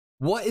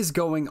What is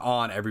going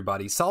on,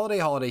 everybody? Solid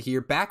Holiday here,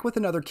 back with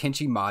another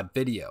Kenshi mod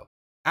video.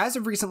 As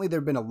of recently, there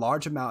have been a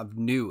large amount of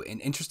new and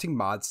interesting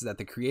mods that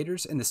the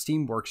creators in the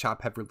Steam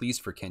Workshop have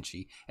released for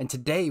Kenshi, and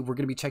today we're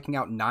going to be checking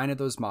out 9 of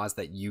those mods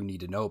that you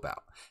need to know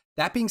about.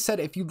 That being said,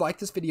 if you like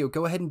this video,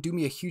 go ahead and do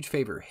me a huge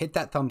favor, hit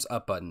that thumbs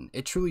up button.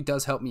 It truly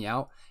does help me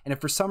out, and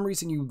if for some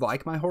reason you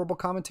like my horrible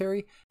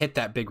commentary, hit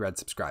that big red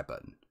subscribe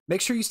button. Make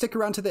sure you stick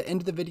around to the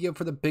end of the video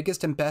for the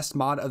biggest and best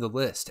mod of the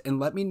list, and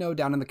let me know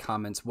down in the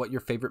comments what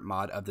your favorite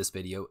mod of this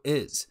video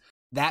is.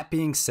 That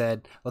being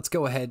said, let's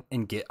go ahead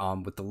and get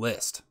on with the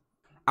list.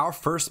 Our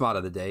first mod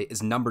of the day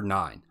is number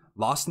 9,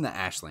 Lost in the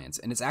Ashlands,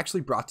 and it's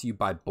actually brought to you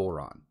by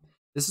Boron.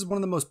 This is one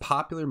of the most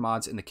popular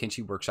mods in the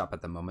Kenshi Workshop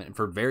at the moment, and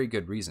for very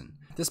good reason.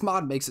 This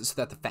mod makes it so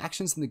that the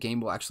factions in the game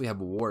will actually have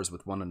wars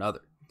with one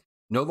another.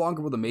 No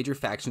longer will the major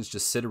factions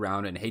just sit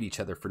around and hate each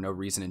other for no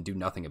reason and do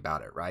nothing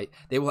about it, right?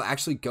 They will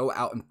actually go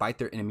out and fight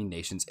their enemy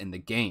nations in the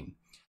game.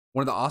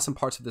 One of the awesome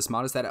parts of this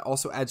mod is that it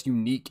also adds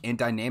unique and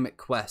dynamic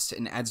quests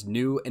and adds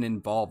new and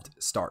involved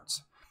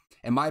starts.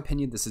 In my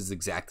opinion, this is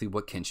exactly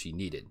what Kenshi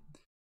needed.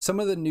 Some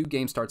of the new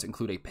game starts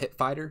include a pit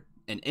fighter,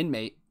 an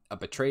inmate, a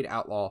betrayed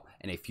outlaw,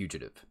 and a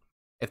fugitive.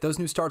 If those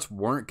new starts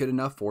weren't good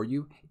enough for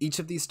you, each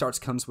of these starts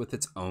comes with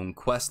its own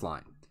quest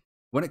line.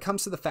 When it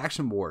comes to the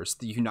faction wars,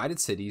 the United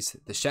Cities,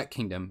 the Shet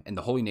Kingdom, and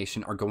the Holy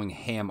Nation are going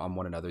ham on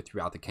one another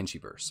throughout the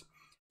Kenshiverse.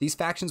 These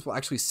factions will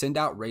actually send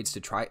out raids to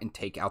try and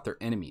take out their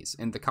enemies,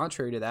 and the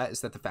contrary to that is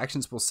that the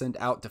factions will send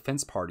out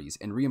defense parties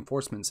and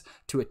reinforcements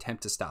to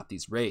attempt to stop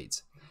these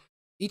raids.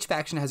 Each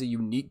faction has a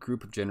unique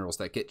group of generals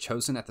that get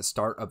chosen at the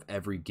start of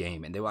every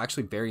game, and they will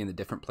actually vary in the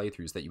different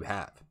playthroughs that you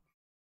have.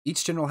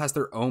 Each general has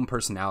their own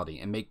personality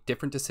and make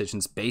different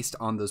decisions based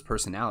on those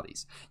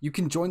personalities. You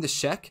can join the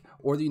Shek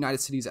or the United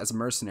Cities as a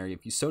mercenary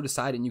if you so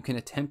decide, and you can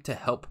attempt to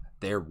help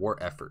their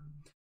war effort.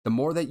 The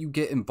more that you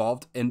get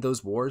involved in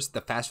those wars,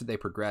 the faster they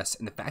progress,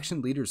 and the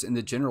faction leaders and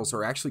the generals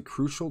are actually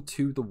crucial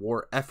to the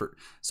war effort.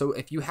 So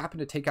if you happen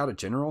to take out a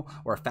general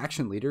or a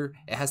faction leader,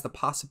 it has the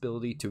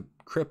possibility to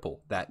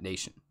cripple that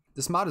nation.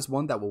 This mod is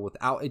one that will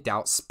without a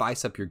doubt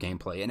spice up your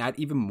gameplay and add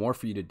even more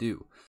for you to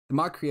do. The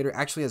mod creator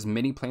actually has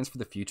many plans for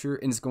the future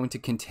and is going to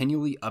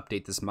continually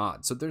update this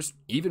mod, so there's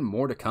even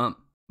more to come.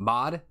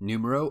 Mod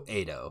numero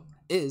 8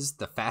 is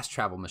the Fast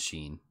Travel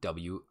Machine,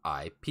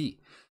 WIP.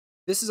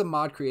 This is a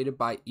mod created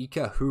by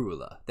Ika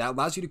Hurula that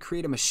allows you to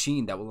create a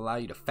machine that will allow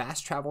you to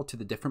fast travel to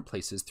the different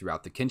places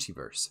throughout the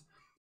Kenshiverse.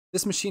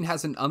 This machine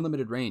has an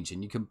unlimited range,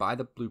 and you can buy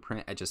the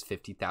blueprint at just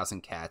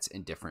 50,000 cats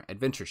in different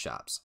adventure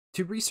shops.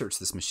 To research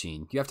this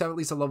machine, you have to have at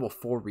least a level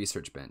 4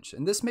 research bench,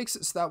 and this makes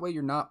it so that way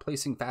you're not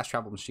placing fast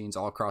travel machines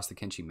all across the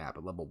Kenshi map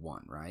at level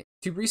 1, right?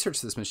 To research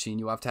this machine,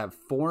 you'll have to have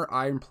 4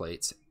 iron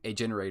plates, a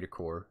generator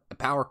core, a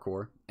power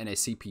core, and a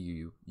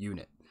CPU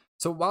unit.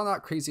 So while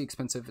not crazy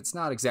expensive, it's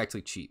not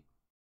exactly cheap.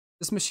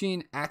 This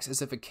machine acts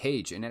as if a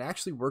cage, and it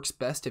actually works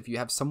best if you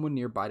have someone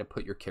nearby to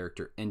put your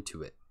character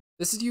into it.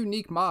 This is a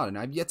unique mod, and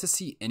I've yet to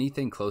see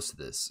anything close to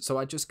this, so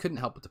I just couldn't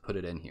help but to put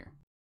it in here.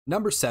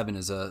 Number 7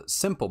 is a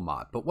simple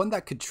mod, but one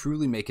that could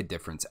truly make a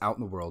difference out in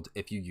the world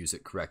if you use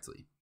it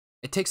correctly.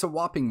 It takes a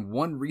whopping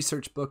 1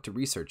 research book to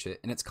research it,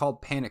 and it's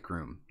called Panic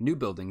Room, New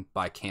Building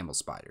by Camel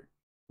Spider.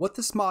 What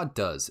this mod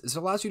does is it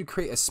allows you to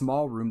create a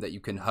small room that you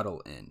can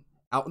huddle in,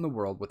 out in the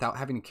world without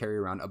having to carry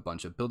around a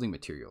bunch of building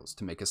materials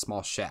to make a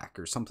small shack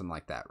or something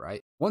like that,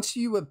 right? Once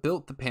you have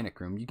built the Panic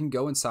Room, you can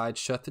go inside,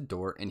 shut the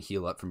door, and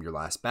heal up from your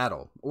last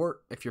battle. Or,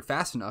 if you're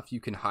fast enough, you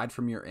can hide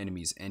from your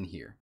enemies in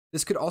here.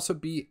 This could also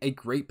be a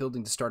great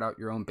building to start out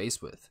your own base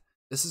with.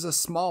 This is a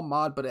small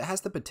mod, but it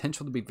has the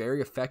potential to be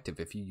very effective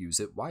if you use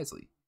it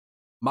wisely.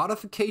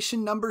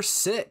 Modification number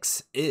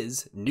 6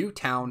 is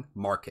Newtown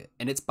Market,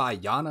 and it's by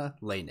Yana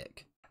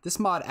Leinik. This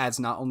mod adds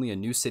not only a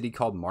new city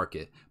called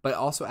Market, but it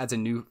also adds a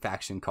new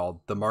faction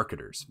called the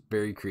Marketers.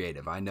 Very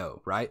creative, I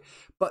know, right?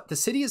 But the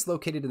city is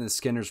located in the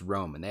Skinner's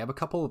Realm, and they have a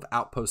couple of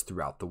outposts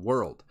throughout the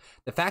world.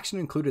 The faction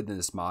included in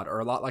this mod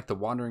are a lot like the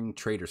Wandering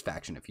Traders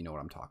faction, if you know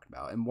what I'm talking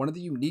about. And one of the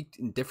unique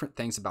and different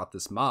things about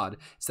this mod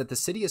is that the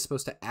city is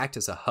supposed to act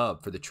as a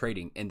hub for the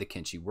trading in the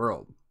Kenshi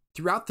world.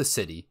 Throughout the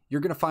city,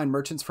 you're going to find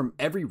merchants from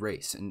every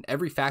race and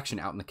every faction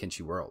out in the Kenshi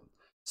world.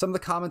 Some of the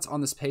comments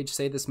on this page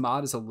say this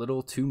mod is a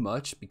little too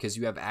much because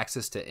you have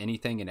access to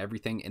anything and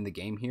everything in the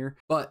game here,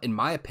 but in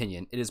my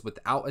opinion, it is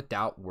without a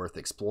doubt worth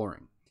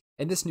exploring.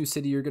 In this new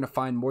city, you're going to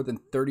find more than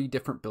 30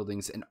 different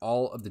buildings and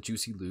all of the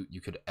juicy loot you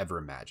could ever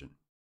imagine.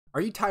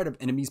 Are you tired of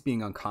enemies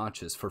being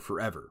unconscious for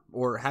forever,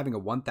 or having a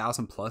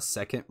 1,000 plus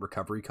second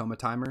recovery coma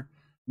timer?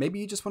 Maybe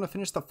you just want to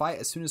finish the fight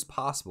as soon as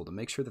possible to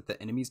make sure that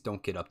the enemies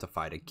don't get up to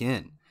fight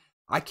again.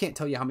 I can't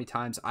tell you how many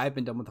times I've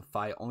been done with a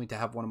fight only to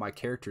have one of my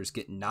characters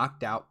get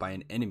knocked out by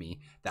an enemy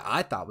that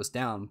I thought was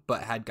down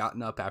but had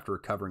gotten up after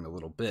recovering a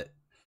little bit.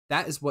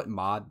 That is what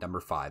mod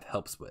number 5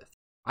 helps with.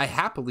 I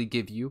happily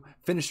give you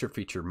Finisher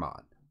Feature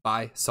mod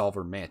by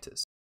Solver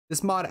Mantis.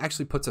 This mod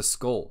actually puts a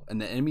skull in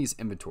the enemy's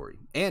inventory,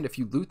 and if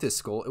you loot this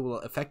skull, it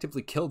will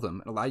effectively kill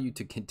them and allow you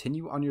to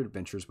continue on your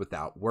adventures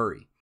without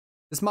worry.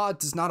 This mod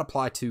does not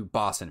apply to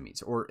boss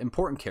enemies or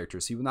important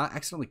characters, so you will not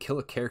accidentally kill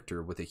a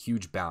character with a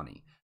huge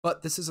bounty.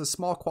 but this is a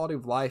small quality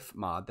of life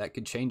mod that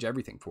could change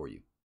everything for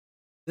you.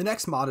 The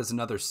next mod is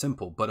another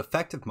simple but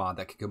effective mod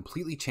that can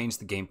completely change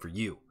the game for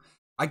you.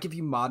 I give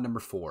you mod number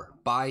 4,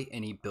 buy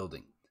any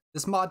building.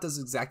 This mod does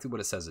exactly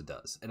what it says it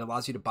does. It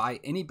allows you to buy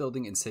any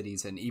building in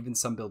cities and even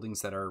some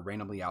buildings that are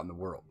randomly out in the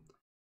world.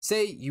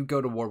 Say you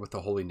go to war with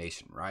the Holy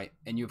Nation, right?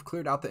 And you have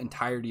cleared out the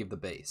entirety of the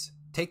base.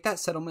 Take that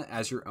settlement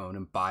as your own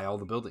and buy all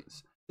the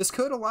buildings. This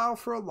could allow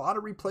for a lot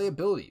of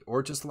replayability,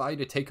 or just allow you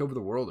to take over the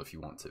world if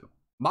you want to.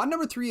 Mod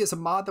number 3 is a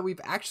mod that we've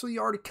actually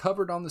already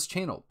covered on this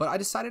channel, but I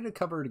decided to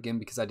cover it again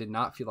because I did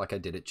not feel like I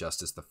did it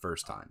justice the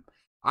first time.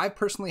 I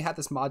personally had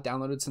this mod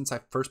downloaded since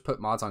I first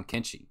put mods on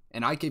Kenshi,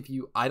 and I give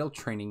you Idle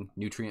Training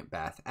Nutrient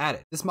Bath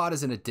added. This mod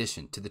is an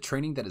addition to the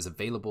training that is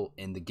available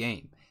in the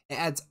game. It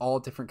adds all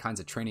different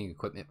kinds of training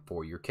equipment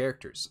for your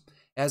characters.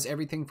 It has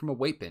everything from a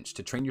weight bench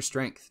to train your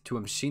strength to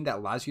a machine that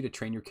allows you to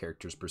train your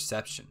character's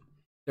perception.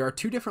 There are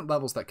 2 different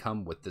levels that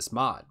come with this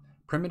mod,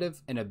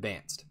 Primitive and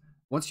Advanced.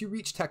 Once you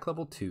reach tech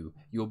level 2,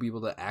 you will be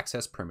able to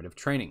access primitive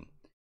training.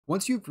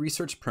 Once you've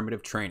researched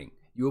primitive training,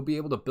 you will be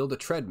able to build a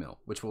treadmill,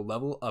 which will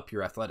level up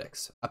your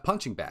athletics, a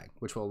punching bag,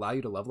 which will allow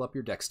you to level up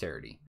your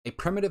dexterity, a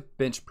primitive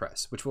bench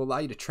press, which will allow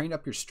you to train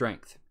up your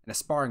strength, and a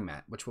sparring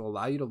mat, which will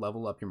allow you to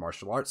level up your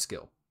martial arts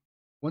skill.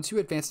 Once you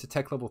advance to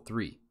tech level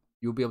 3,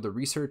 you will be able to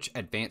research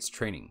advanced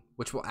training,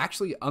 which will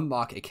actually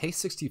unlock a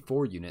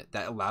K64 unit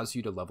that allows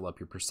you to level up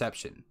your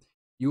perception.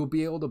 You will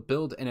be able to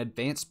build an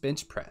advanced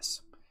bench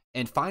press,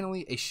 and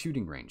finally a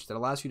shooting range that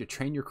allows you to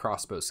train your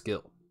crossbow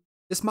skill.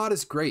 This mod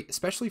is great,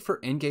 especially for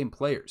in-game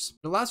players.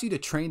 It allows you to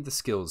train the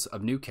skills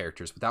of new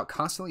characters without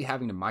constantly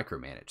having to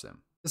micromanage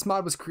them. This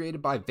mod was created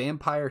by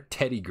Vampire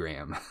Teddy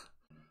Graham.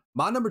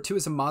 Mod number 2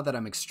 is a mod that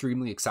I'm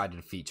extremely excited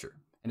to feature,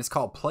 and it's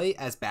called Play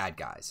as Bad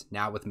Guys,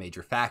 now with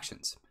major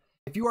factions.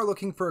 If you are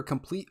looking for a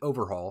complete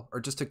overhaul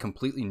or just a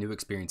completely new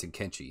experience in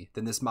Kenshi,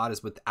 then this mod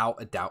is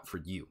without a doubt for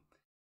you.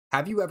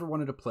 Have you ever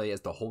wanted to play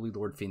as the Holy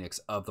Lord Phoenix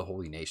of the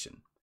Holy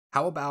Nation?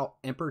 How about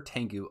Emperor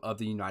Tengu of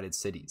the United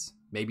Cities?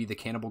 Maybe the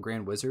Cannibal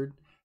Grand Wizard?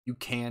 You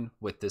can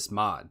with this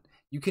mod.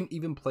 You can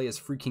even play as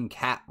freaking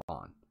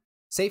Catlon.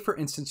 Say for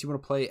instance you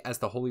want to play as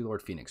the Holy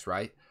Lord Phoenix,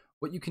 right?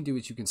 What you can do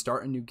is you can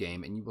start a new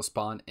game and you will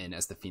spawn in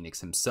as the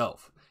Phoenix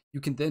himself.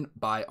 You can then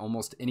buy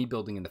almost any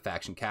building in the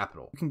faction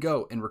capital. You can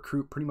go and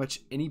recruit pretty much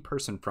any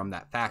person from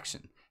that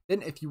faction.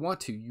 Then if you want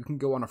to, you can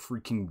go on a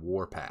freaking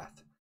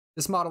warpath.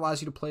 This mod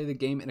allows you to play the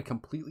game in a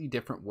completely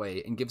different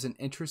way and gives an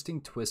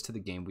interesting twist to the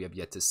game we have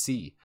yet to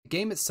see. The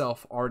game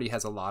itself already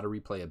has a lot of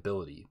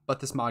replayability, but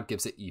this mod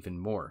gives it even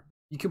more.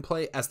 You can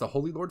play as the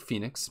Holy Lord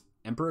Phoenix,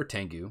 Emperor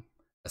Tengu,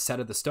 a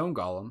set of the Stone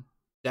Golem,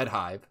 Dead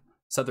Hive,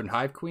 Southern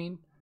Hive Queen,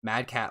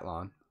 Mad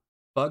Catlon,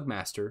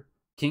 Bugmaster,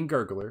 King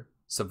Gurgler,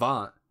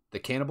 Savant, the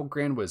Cannibal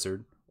Grand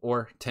Wizard,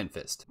 or Ten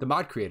Fist. The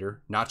mod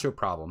creator, Nacho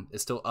Problem,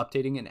 is still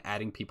updating and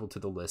adding people to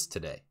the list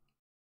today.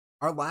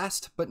 Our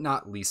last but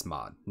not least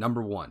mod,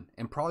 number 1,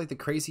 and probably the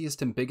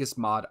craziest and biggest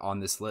mod on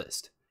this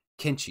list,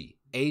 Kenshi,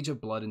 Age of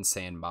Blood and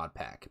Sand mod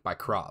pack by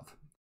Krav.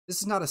 This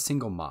is not a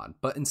single mod,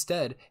 but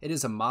instead it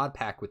is a mod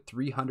pack with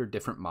 300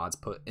 different mods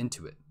put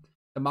into it.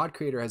 The mod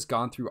creator has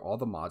gone through all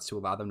the mods to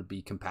allow them to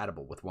be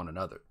compatible with one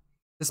another.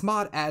 This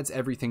mod adds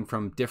everything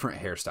from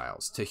different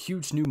hairstyles to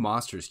huge new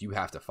monsters you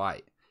have to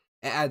fight.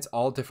 It adds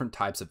all different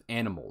types of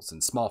animals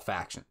and small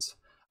factions.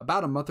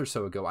 About a month or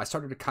so ago, I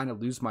started to kind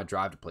of lose my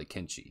drive to play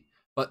Kenshi.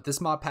 But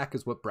this mod pack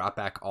is what brought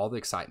back all the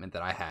excitement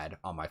that I had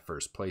on my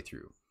first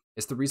playthrough.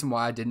 It's the reason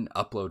why I didn't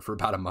upload for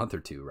about a month or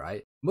 2,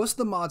 right? Most of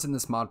the mods in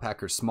this mod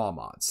pack are small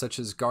mods, such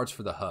as Guards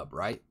for the Hub,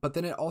 right? But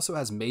then it also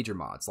has major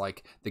mods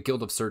like the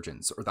Guild of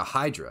Surgeons or the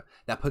Hydra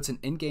that puts an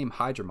in-game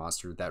Hydra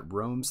monster that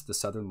roams the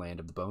southern land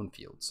of the Bone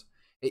Fields.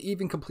 It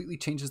even completely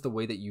changes the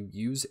way that you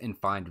use and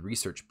find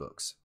research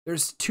books.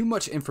 There's too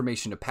much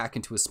information to pack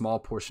into a small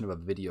portion of a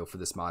video for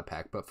this mod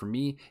pack, but for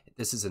me,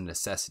 this is a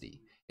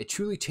necessity. It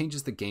truly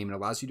changes the game and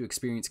allows you to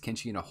experience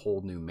Kenshi in a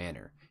whole new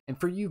manner. And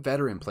for you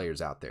veteran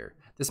players out there,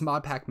 this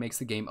mod pack makes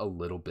the game a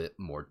little bit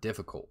more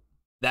difficult.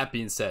 That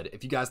being said,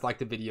 if you guys liked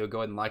the video, go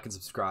ahead and like and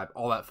subscribe,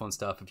 all that fun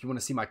stuff. If you want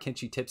to see my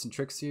Kenshi tips and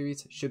tricks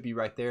series, should be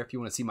right there. If you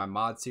want to see my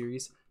mod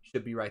series,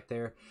 should be right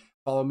there.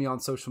 Follow me on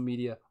social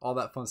media, all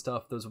that fun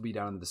stuff. Those will be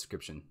down in the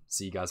description.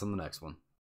 See you guys on the next one.